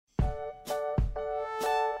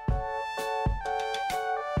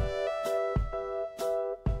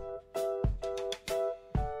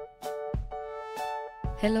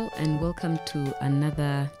Hello and welcome to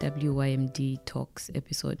another WYMD Talks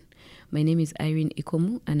episode. My name is Irene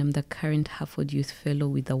Ikomu and I'm the current Harvard Youth Fellow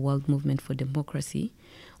with the World Movement for Democracy,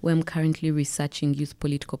 where I'm currently researching youth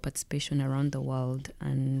political participation around the world,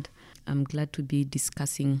 and I'm glad to be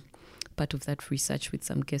discussing part of that research with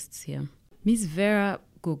some guests here. Ms. Vera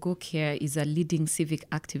Gogokia is a leading civic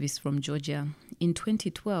activist from Georgia. In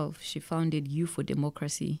 2012, she founded Youth for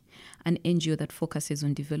Democracy, an NGO that focuses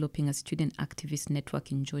on developing a student activist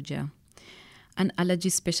network in Georgia. An allergy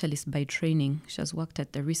specialist by training, she has worked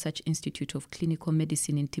at the Research Institute of Clinical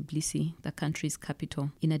Medicine in Tbilisi, the country's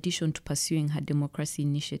capital, in addition to pursuing her democracy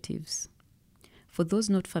initiatives. For those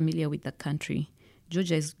not familiar with the country,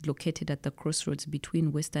 Georgia is located at the crossroads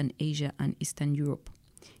between Western Asia and Eastern Europe.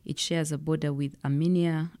 It shares a border with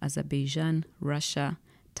Armenia, Azerbaijan, Russia,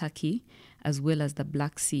 Turkey, as well as the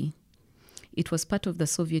Black Sea. It was part of the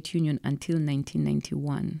Soviet Union until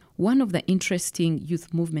 1991. One of the interesting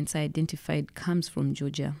youth movements I identified comes from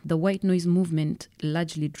Georgia. The White Noise movement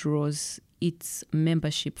largely draws its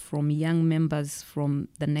membership from young members from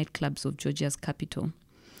the nightclubs of Georgia's capital.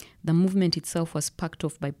 The movement itself was sparked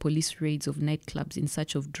off by police raids of nightclubs in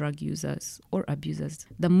search of drug users or abusers.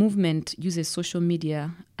 The movement uses social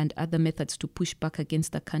media and other methods to push back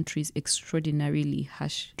against the country's extraordinarily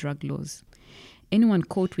harsh drug laws. Anyone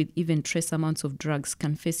caught with even trace amounts of drugs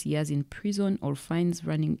can face years in prison or fines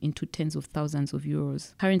running into tens of thousands of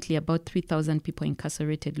euros. Currently, about 3,000 people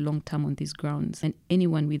incarcerated long-term on these grounds, and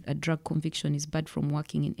anyone with a drug conviction is barred from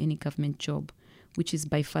working in any government job, which is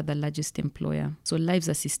by far the largest employer. So lives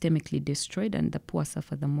are systemically destroyed and the poor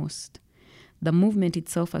suffer the most. The movement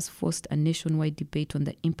itself has forced a nationwide debate on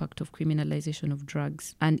the impact of criminalization of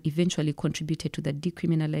drugs and eventually contributed to the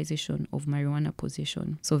decriminalization of marijuana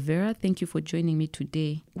possession. So Vera, thank you for joining me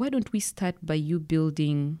today. Why don't we start by you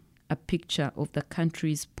building a picture of the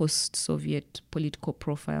country's post-Soviet political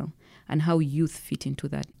profile and how youth fit into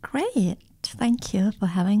that? Great. Thank you for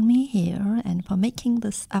having me here and for making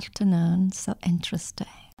this afternoon so interesting.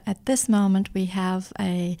 At this moment, we have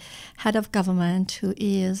a head of government who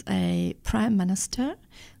is a prime minister.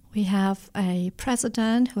 We have a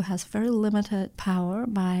president who has very limited power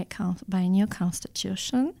by new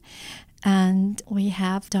constitution. And we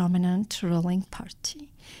have dominant ruling party.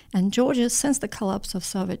 And Georgia, since the collapse of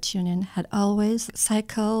Soviet Union, had always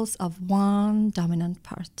cycles of one dominant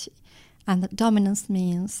party. And the dominance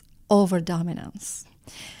means over-dominance.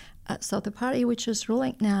 So the party which is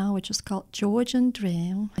ruling now, which is called Georgian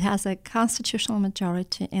Dream, it has a constitutional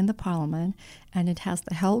majority in the parliament, and it has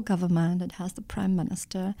the whole government, it has the prime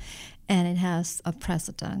minister, and it has a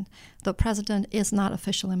president. The president is not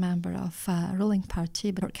officially a member of a ruling party,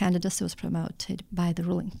 but her candidacy was promoted by the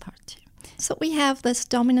ruling party. So we have this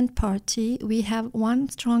dominant party. We have one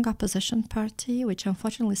strong opposition party, which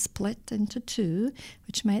unfortunately split into two,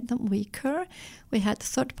 which made them weaker. We had the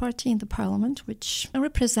third party in the parliament, which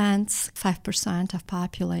represents 5% of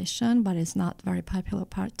population, but is not a very popular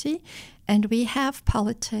party. And we have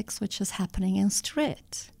politics, which is happening in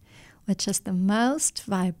street, which is the most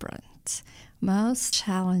vibrant, most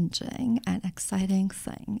challenging and exciting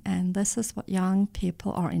thing. And this is what young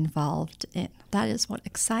people are involved in. That is what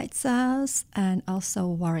excites us and also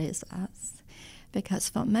worries us. Because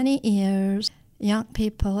for many years, young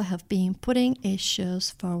people have been putting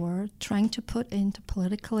issues forward, trying to put into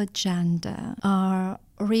political agenda, are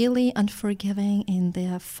really unforgiving in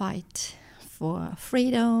their fight for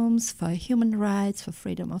freedoms, for human rights, for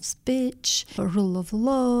freedom of speech, for rule of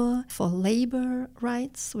law, for labor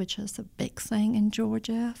rights, which is a big thing in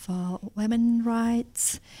Georgia, for women's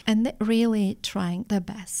rights, and they're really trying their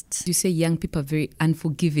best. You say young people are very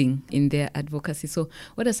unforgiving in their advocacy. So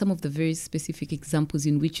what are some of the very specific examples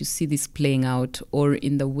in which you see this playing out, or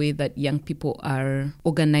in the way that young people are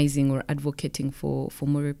organizing or advocating for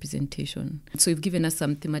more representation? So you've given us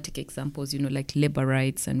some thematic examples, like labor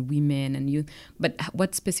rights and women and youth. But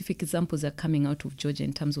what specific examples are coming out of Georgia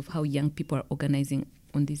in terms of how young people are organizing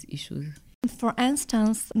on these issues? For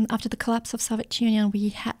instance, after the collapse of Soviet Union, we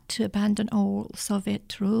had to abandon all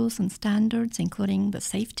Soviet rules and standards, including the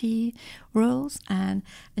safety rules, and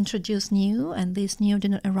introduce new, and these new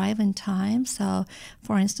didn't arrive in time. So,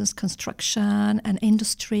 for instance, construction and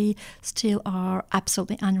industry still are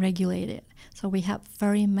absolutely unregulated. So we have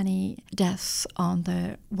very many deaths on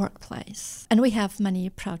the workplace. And we have many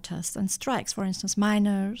protests and strikes. For instance,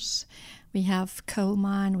 miners, we have coal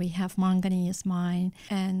mine, we have manganese mine,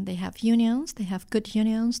 and they have unions. They have good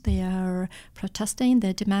unions. They are protesting,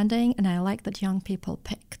 they're demanding, and I like that young people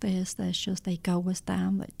pick these issues. They go with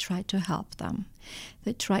them, they try to help them.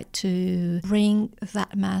 They try to bring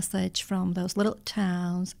that message from those little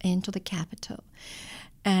towns into the capital.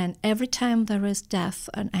 And every time there is death,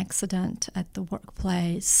 an accident at the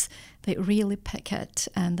workplace, they really picket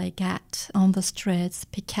and they get on the streets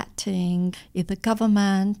picketing either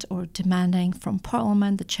government or demanding from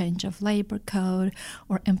Parliament the change of labor code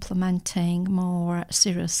or implementing more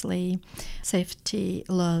seriously safety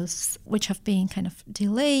laws, which have been kind of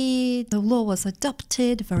delayed. The law was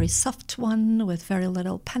adopted, a very soft one with very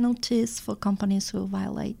little penalties for companies who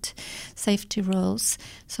violate safety rules.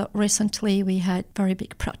 So recently we had very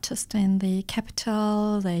big protest in the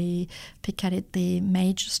capital. They picketed the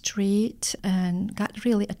major street and got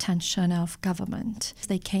really attention of government.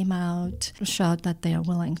 They came out, showed that they are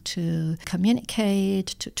willing to communicate,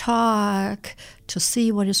 to talk, to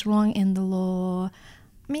see what is wrong in the law.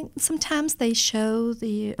 I mean, sometimes they show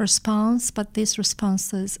the response, but these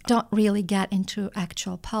responses don't really get into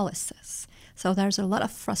actual policies. So there's a lot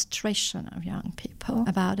of frustration of young people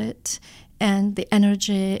about it, and the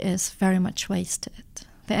energy is very much wasted.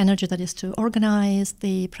 The energy that is to organize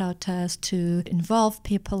the protest, to involve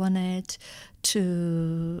people in it,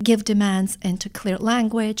 to give demands into clear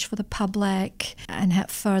language for the public, and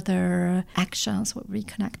have further actions will be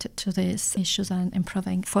connected to these issues and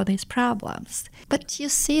improving for these problems. But you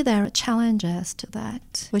see there are challenges to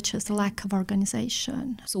that, which is the lack of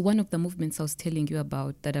organization. So one of the movements I was telling you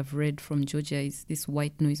about that I've read from Georgia is this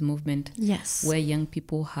white noise movement. Yes. Where young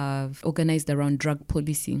people have organized around drug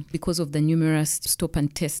policy because of the numerous stop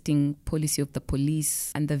and testing policy of the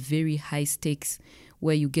police and the very high stakes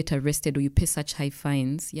where you get arrested or you pay such high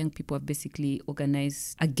fines. Young people have basically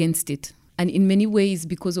organized against it. And in many ways,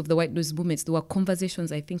 because of the white noise movements, there were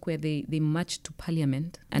conversations, I think, where they marched to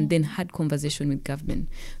parliament and then had conversation with government.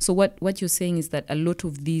 So what you're saying is that a lot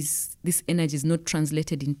of this energy is not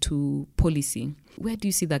translated into policy. Where do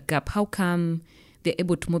you see that gap? How come they're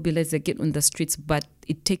able to mobilize, they get on the streets, but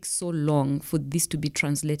it takes so long for this to be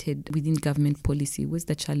translated within government policy? Where's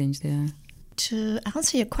the challenge there? To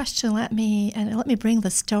answer your question, let me bring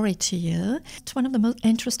the story to you. It's one of the most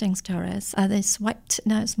interesting stories. This white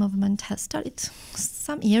noise movement has started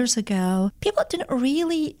some years ago. People didn't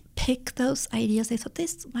really pick those ideas. They thought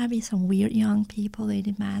this might be some weird young people, they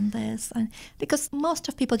demand this. And because most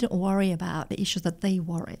of people didn't worry about the issues that they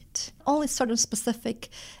worried. Only certain specific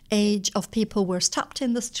age of people were stopped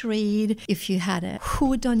in the street. If you had a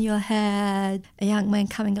hood on your head, a young man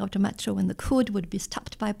coming out of metro in the hood would be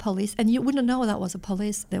stopped by police, and you wouldn't know that was a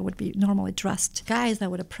police. There would be normally dressed guys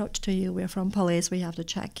that would approach to you. We're from police, we have to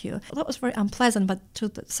check you. That was very unpleasant, but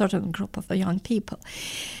to a certain group of young people.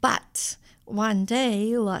 But one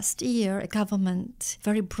day last year, a government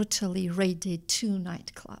very brutally raided 2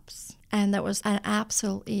 nightclubs. And that was an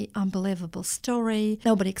absolutely unbelievable story.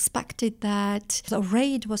 Nobody expected that. The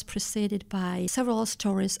raid was preceded by several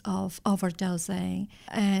stories of overdosing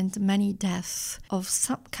and many deaths of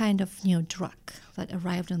some kind of new drug that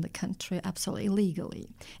arrived in the country absolutely illegally.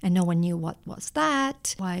 And no one knew what was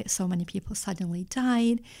that, why so many people suddenly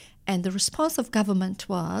died. And the response of government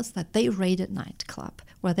was that they raided nightclub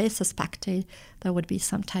where they suspected there would be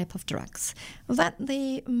some type of drugs. Then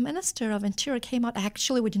the Minister of Interior came out,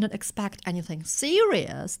 actually we did not expect anything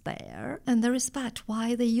serious there. And there is that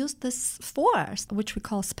why they used this force, which we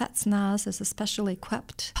call Spetsnaz, as a specially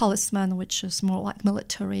equipped policeman, which is more like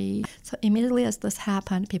military. So immediately as this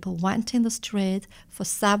happened, people went in the street. For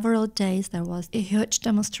several days there was a huge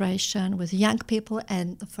demonstration with young people,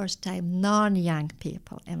 and the first time non-young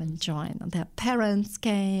people even joined. Their parents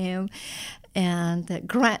came and the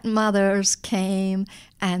grandmothers came,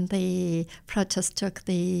 and the protest took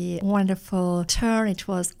the wonderful turn. It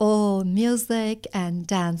was all music and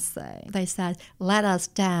dancing. They said, let us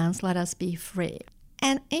dance, let us be free.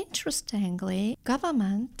 And interestingly,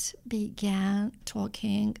 government began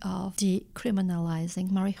talking of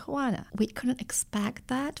decriminalizing marijuana. We couldn't expect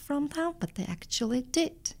that from them, but they actually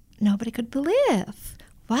did. Nobody could believe,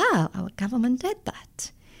 wow, our government did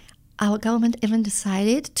that. Our government even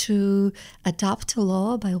decided to adopt a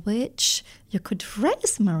law by which you could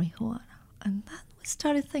raise marijuana. And then we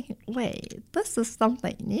started thinking, wait, this is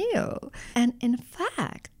something new. And in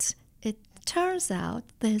fact, it turns out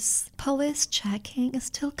this police checking is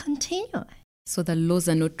still continuing. So the laws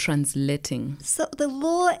are not translating. So the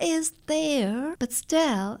law is there, but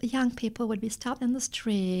still young people would be stopped in the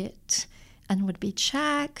street and would be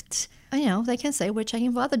checked. You know, they can say we're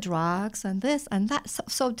checking for other drugs and this and that.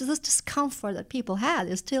 So this discomfort that people had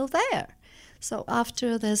is still there. So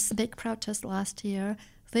after this big protest last year,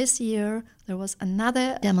 This year, there was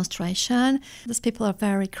another demonstration. These people are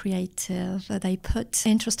very creative. They put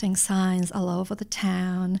interesting signs all over the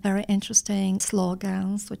town, very interesting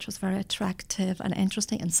slogans, which was very attractive and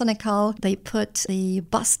interesting and cynical. They put the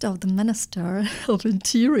bust of the Minister of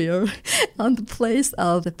Interior on the place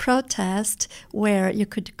of the protest where you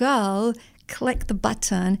could go, click the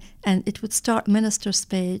button, and it would start minister's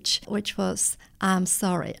speech, which was, "I'm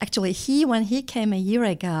sorry." Actually, when he came a year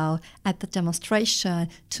ago at the demonstration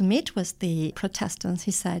to meet with the protestants,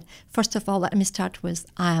 he said, "First of all, let me start with,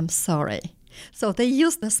 I am sorry." So they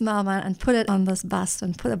used this moment and put it on this bus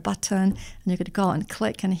and put a button, and you could go and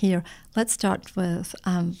click and hear, let's start with,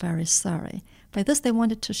 "I'm very sorry." By this, they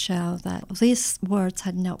wanted to show that these words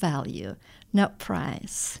had no value, no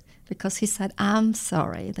price. Because he said, "I'm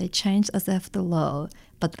sorry." They changed as if the law,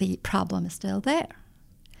 but the problem is still there.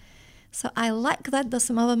 So I like that this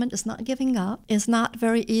movement is not giving up, is not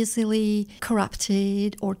very easily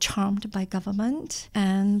corrupted or charmed by government,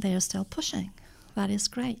 and they're still pushing. That is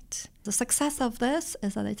great. The success of this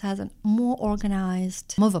is that it has a more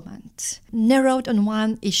organized movement, narrowed on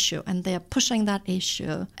one issue, and they are pushing that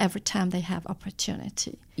issue every time they have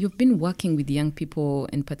opportunity. You've been working with young people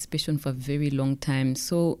and participation for a very long time.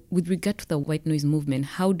 So with regard to the white noise movement,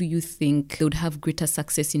 how do you think they would have greater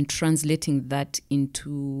success in translating that into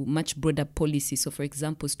much broader policy? So for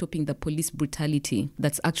example, stopping the police brutality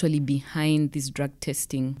that's actually behind this drug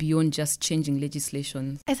testing beyond just changing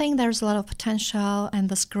legislation. I think there's a lot of potential in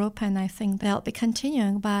this group, and I think they'll be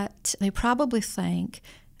continuing, but they probably think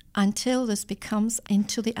until this becomes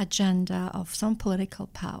into the agenda of some political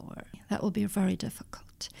power, that will be very difficult.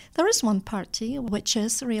 There is one party which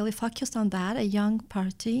is really focused on that, a young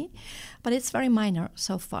party, but it's very minor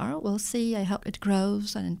so far. We'll see. I hope it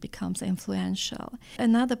grows and it becomes influential.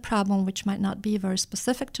 Another problem, which might not be very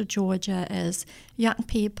specific to Georgia, is young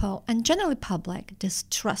people and generally public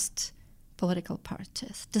distrust political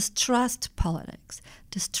parties, distrust politics,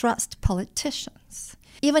 distrust politicians.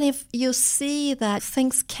 Even if you see that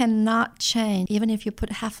things cannot change, even if you put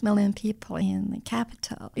 500,000 people in the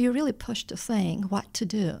capital, you're really pushed to think what to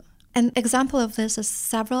do. An example of this is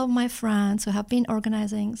several of my friends who have been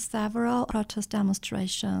organizing several protest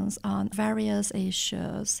demonstrations on various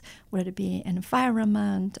issues, whether it be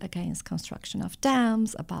environment, against construction of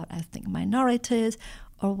dams, about ethnic minorities,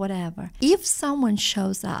 or whatever. If someone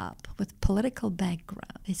shows up with political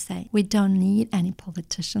background, they say, "We don't need any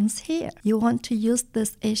politicians here. You want to use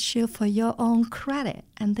this issue for your own credit."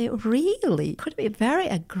 And they really could be very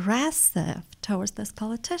aggressive towards these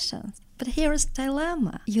politicians. But here is the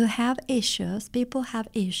dilemma. You have issues, people have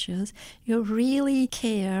issues, you really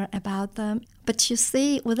care about them, but you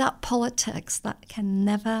see, without politics, that can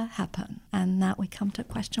never happen. And now we come to a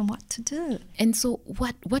question what to do. And so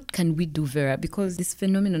what can we do, Vera? Because this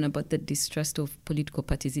phenomenon about the distrust of political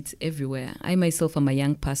parties, it's everywhere. I myself am a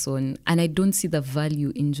young person, and I don't see the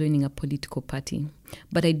value in joining a political party.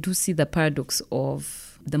 But I do see the paradox of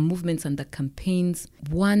the movements and the campaigns.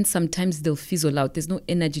 One, sometimes they'll fizzle out. There's no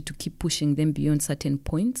energy to keep pushing them beyond certain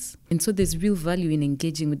points. And so there's real value in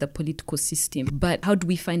engaging with the political system. But how do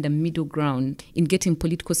we find a middle ground in getting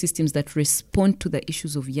political systems that respond to the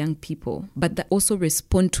issues of young people, but that also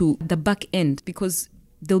respond to the back end? Because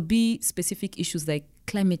there'll be specific issues like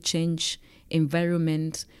climate change,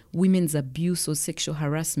 environment, women's abuse or sexual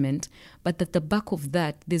harassment, but at the back of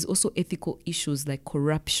that, there's also ethical issues like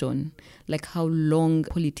corruption, like how long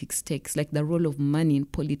politics takes, like the role of money in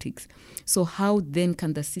politics. So how then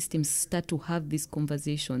can the system start to have these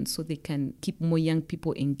conversations so they can keep more young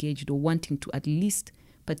people engaged or wanting to at least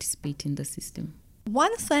participate in the system?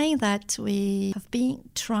 One thing that we have been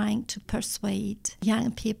trying to persuade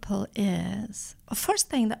young people is, the first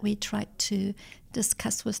thing that we tried to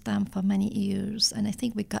discuss with them for many years, and I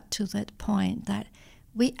think we got to that point that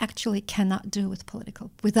we actually cannot do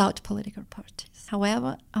without political parties.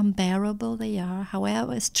 However unbearable they are,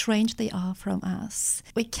 however strange they are from us,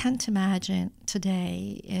 we can't imagine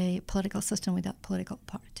today a political system without political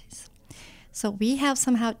parties. So we have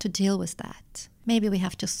somehow to deal with that. Maybe we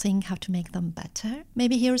have to think how to make them better.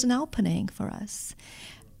 Maybe here's an opening for us.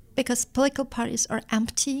 Because political parties are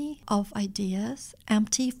empty of ideas,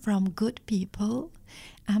 empty from good people,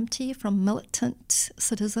 empty from militant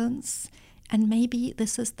citizens. And maybe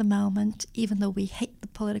this is the moment, even though we hate the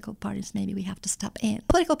political parties, maybe we have to step in.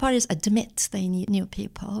 Political parties admit they need new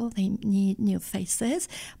people, they need new faces,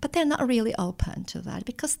 but they're not really open to that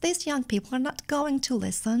because these young people are not going to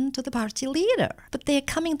listen to the party leader. But they're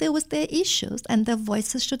coming there with their issues and their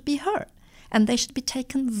voices should be heard. And they should be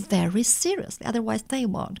taken very seriously, otherwise they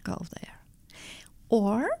won't go there.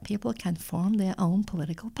 Or people can form their own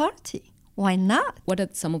political party. Why not? What are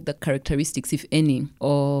some of the characteristics, if any,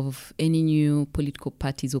 of any new political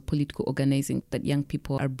parties or political organizing that young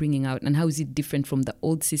people are bringing out? And how is it different from the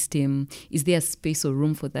old system? Is there space or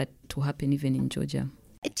room for that to happen even in Georgia?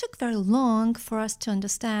 It took very long for us to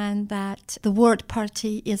understand that the word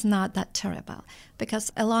party is not that terrible,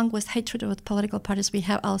 because along with hatred with political parties, we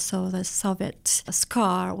have also the Soviet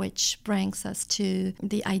scar, which brings us to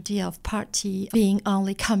the idea of party being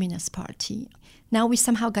only communist party. Now we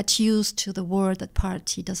somehow got used to the word that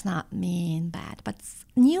party does not mean bad, but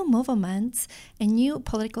new movements and new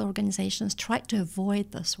political organizations try to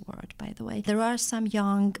avoid this word, by the way. There are some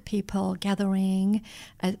young people gathering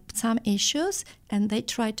some issues, and they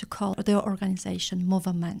try to call their organization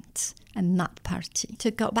movement and not party.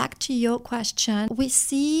 To go back to your question, we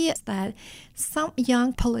see that some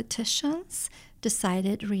young politicians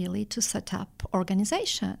decided really to set up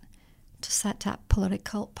organization, to set up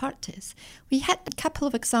political parties. We had a couple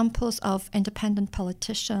of examples of independent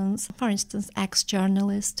politicians. For instance,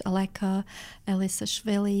 ex-journalist Aleka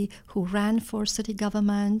Elisashvili, who ran for city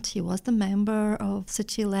government. He was the member of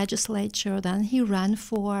city legislature. Then he ran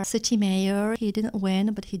for city mayor. He didn't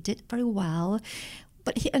win, but he did very well.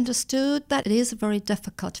 But he understood that it is very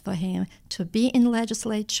difficult for him to be in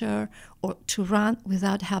legislature or to run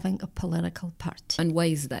without having a political party. And why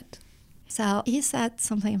is that? So he said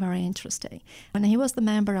something very interesting. When he was the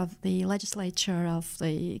member of the legislature of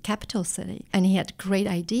the capital city, and he had great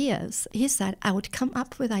ideas, he said, I would come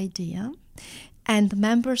up with idea, and the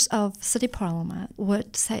members of city parliament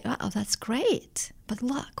would say, oh, that's great, but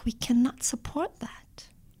look, we cannot support that.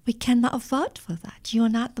 We cannot vote for that. You are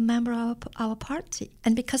not the member of our party.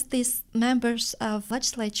 And because these members of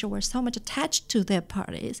legislature were so much attached to their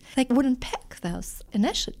parties, they wouldn't pick those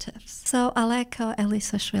initiatives. So Aleka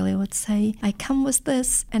Elisashvili would say, I come with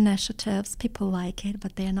these initiatives, people like it,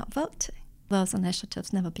 but they are not voting. Those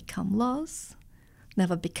initiatives never become laws,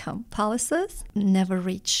 never become policies, never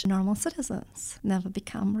reach normal citizens, never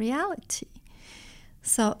become reality.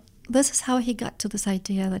 So this is how he got to this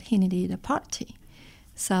idea that he needed a party.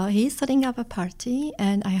 So he's setting up a party,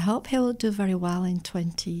 and I hope he will do very well in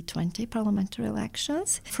 2020 parliamentary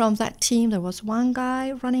elections. From that team, there was one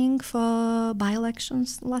guy running for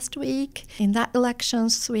by-elections last week. In that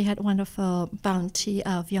elections, we had wonderful bounty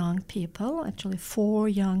of young people. Actually, 4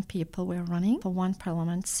 young people were running for one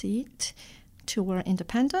parliament seat. 2 were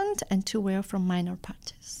independent, and 2 were from minor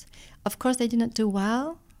parties. Of course, they didn't do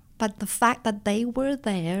well, but the fact that they were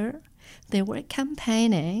there, they were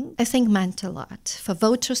campaigning, I think meant a lot for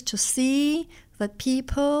voters to see that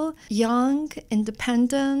people, young,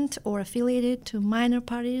 independent, or affiliated to minor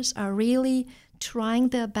parties, are really trying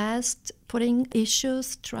their best, putting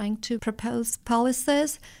issues, trying to propose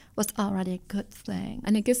policies, was already a good thing.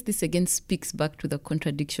 And I guess this again speaks back to the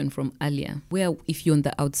contradiction from earlier, where if you're on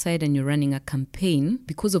the outside and you're running a campaign,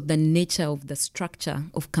 because of the nature of the structure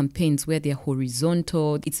of campaigns where they're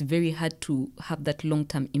horizontal, it's very hard to have that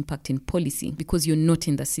long-term impact in policy because you're not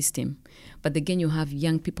in the system. But again, you have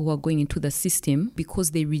young people who are going into the system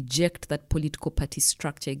because they reject that political party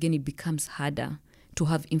structure. Again, it becomes harder to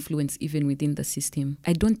have influence even within the system.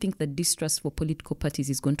 I don't think that distrust for political parties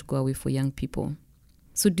is going to go away for young people.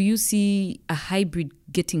 So do you see a hybrid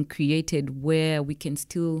getting created where we can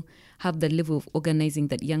still have the level of organizing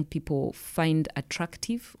that young people find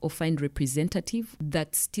attractive or find representative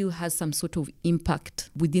that still has some sort of impact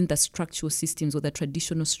within the structural systems or the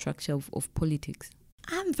traditional structure of politics?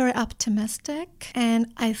 I'm very optimistic,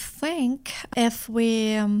 and I think if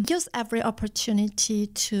we use every opportunity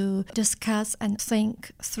to discuss and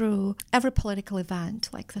think through every political event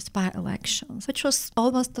like this by-elections, which was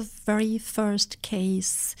almost the very first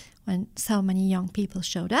case when so many young people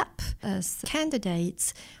showed up as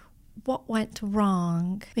candidates, what went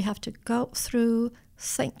wrong? We have to go through,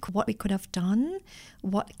 think what we could have done,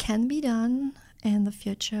 what can be done in the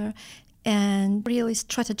future, and really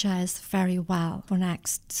strategize very well for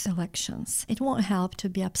next elections. It won't help to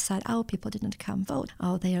be upset, oh, people didn't come vote,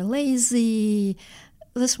 oh, they are lazy.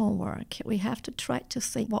 This won't work. We have to try to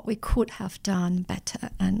think what we could have done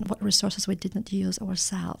better and what resources we didn't use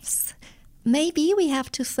ourselves. Maybe we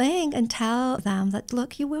have to think and tell them that,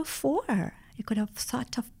 look, you were 4. You could have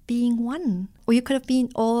thought of being 1. Or you could have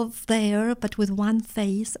been all there, but with one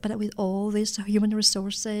face, but with all these human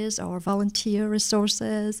resources or volunteer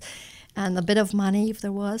resources and a bit of money, if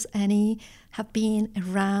there was any, have been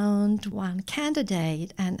around one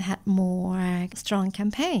candidate and had more strong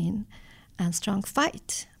campaign and strong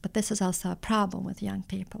fight. But this is also a problem with young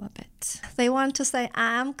people a bit. They want to say,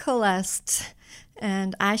 I'm coalesced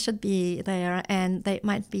and I should be there, and they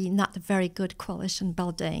might be not a very good coalition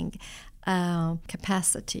building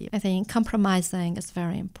capacity. I think compromising is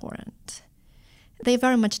very important. They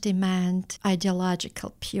very much demand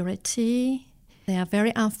ideological purity. They are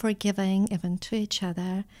very unforgiving even to each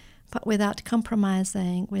other, but without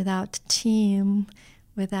compromising, without team,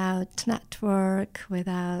 without network,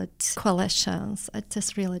 without coalitions. It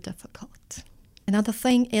is really difficult. Another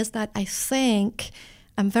thing is that I think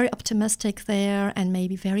I'm very optimistic there and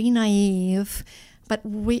maybe very naive, but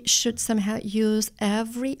we should somehow use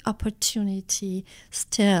every opportunity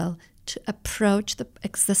still to approach the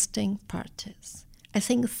existing parties. I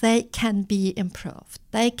think they can be improved.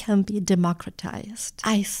 They can be democratized.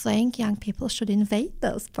 I think young people should invade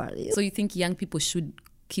those parties. So you think young people should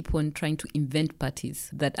keep on trying to invent parties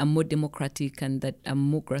that are more democratic and that are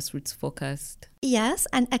more grassroots focused? Yes,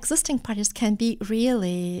 and existing parties can be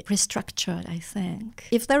really restructured, I think.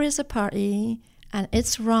 If there is a party and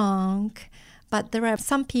it's wrong, but there are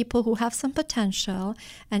some people who have some potential,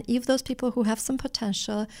 and if those people who have some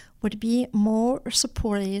potential would be more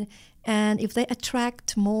supported, and if they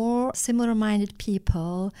attract more similar-minded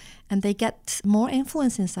people and they get more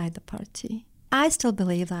influence inside the party, I still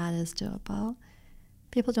believe that is doable.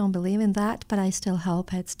 People don't believe in that, but I still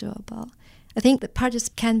hope it's doable. I think the parties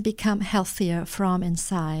can become healthier from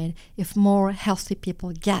inside if more healthy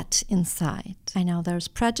people get inside. I know there's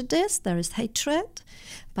prejudice, there is hatred,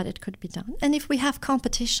 but it could be done. And if we have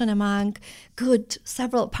competition among good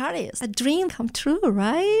several parties, a dream come true,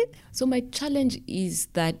 right? So my challenge is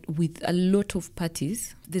that with a lot of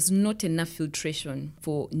parties, there's not enough filtration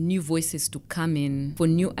for new voices to come in, for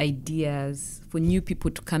new ideas, for new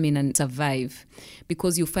people to come in and survive.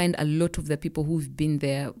 Because you find a lot of the people who've been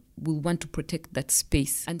there will want to protect that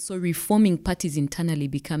space. And so reforming parties internally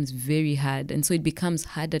becomes very hard. And so it becomes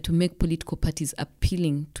harder to make political parties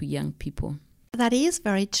appealing to young people. That is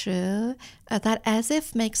very true. That as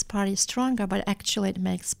if makes parties stronger, but actually it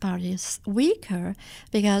makes parties weaker,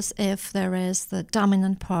 because if there is the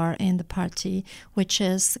dominant part in the party, which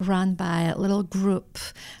is run by a little group,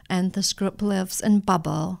 and this group lives in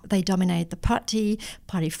bubble, they dominate the party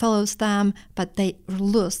follows them, but they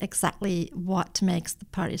lose exactly what makes the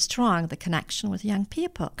party strong, the connection with young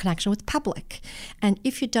people, connection with public. And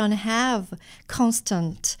if you don't have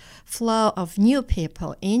constant flow of new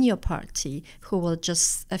people in your party who will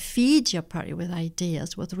just feed your party with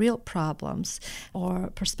ideas, with real problems or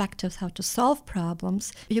perspectives how to solve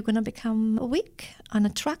problems, you're going to become weak,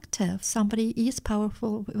 unattractive. Somebody is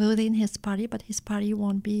powerful within his party, but his party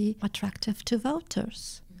won't be attractive to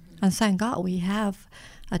voters. Mm-hmm. And thank God we have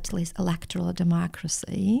at least electoral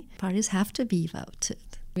democracy. Parties have to be voted.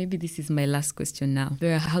 Maybe this is my last question now.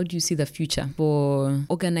 Vera, how do you see the future for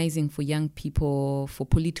organizing for young people, for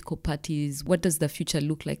political parties? What does the future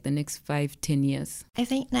look like the next 5-10 years? I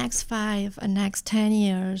think next 5 and next 10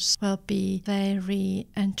 years will be very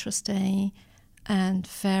interesting and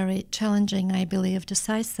very challenging, I believe,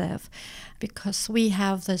 decisive, because we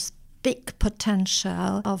have this big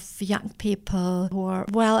potential of young people who are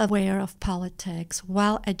well aware of politics,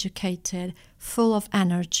 well educated, full of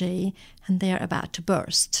energy, and they're about to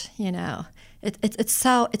burst. You know, it's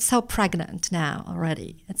so pregnant now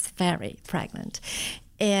already. It's very pregnant.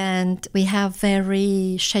 And we have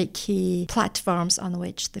very shaky platforms on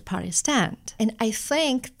which the parties stand. And I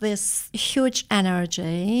think this huge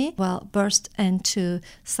energy will burst into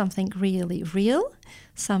something really real,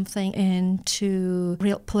 something into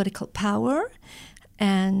real political power,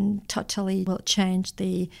 and totally will change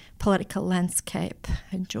the political landscape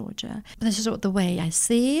in Georgia. This is the way I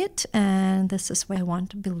see it, and this is what I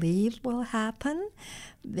want to believe will happen,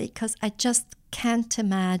 because I just can't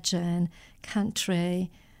imagine country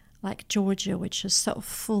like Georgia, which is so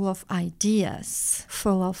full of ideas,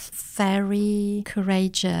 full of very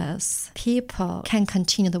courageous people, can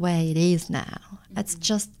continue the way it is now. It's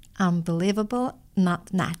just unbelievable,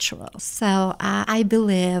 not natural. So I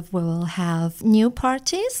believe we will have new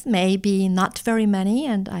parties, maybe not very many,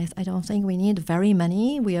 and I don't think we need very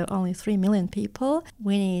many. We are only 3 million people.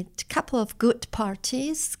 We need a couple of good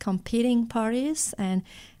parties, competing parties, and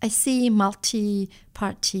I see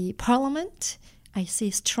multi-party parliament. I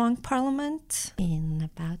see strong parliament in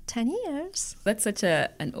about 10 years. That's such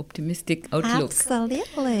an optimistic outlook.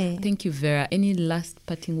 Absolutely. Thank you, Vera. Any last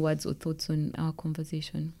parting words or thoughts on our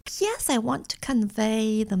conversation? Yes, I want to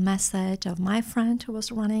convey the message of my friend who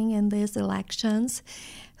was running in these elections,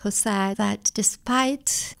 who said that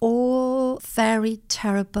despite all very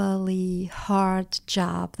terribly hard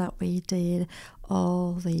job that we did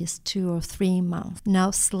all these 2 or 3 months,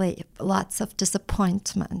 no sleep, lots of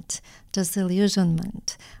disappointment,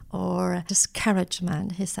 disillusionment, or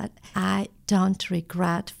discouragement, he said, I don't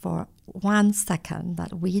regret for 1 second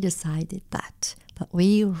that we decided that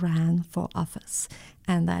we ran for office.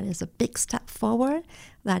 And that is a big step forward.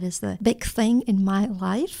 That is the big thing in my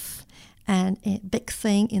life and a big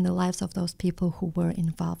thing in the lives of those people who were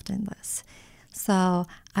involved in this. So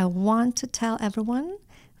I want to tell everyone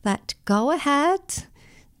that go ahead,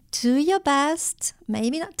 do your best.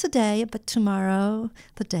 Maybe not today, but tomorrow,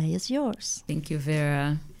 the day is yours. Thank you,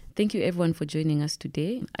 Vera. Thank you, everyone, for joining us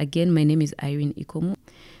today. Again, my name is Irene Ikomu.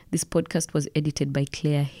 This podcast was edited by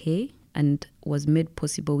Claire Hay and was made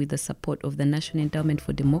possible with the support of the National Endowment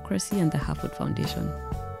for Democracy and the Harvard Foundation.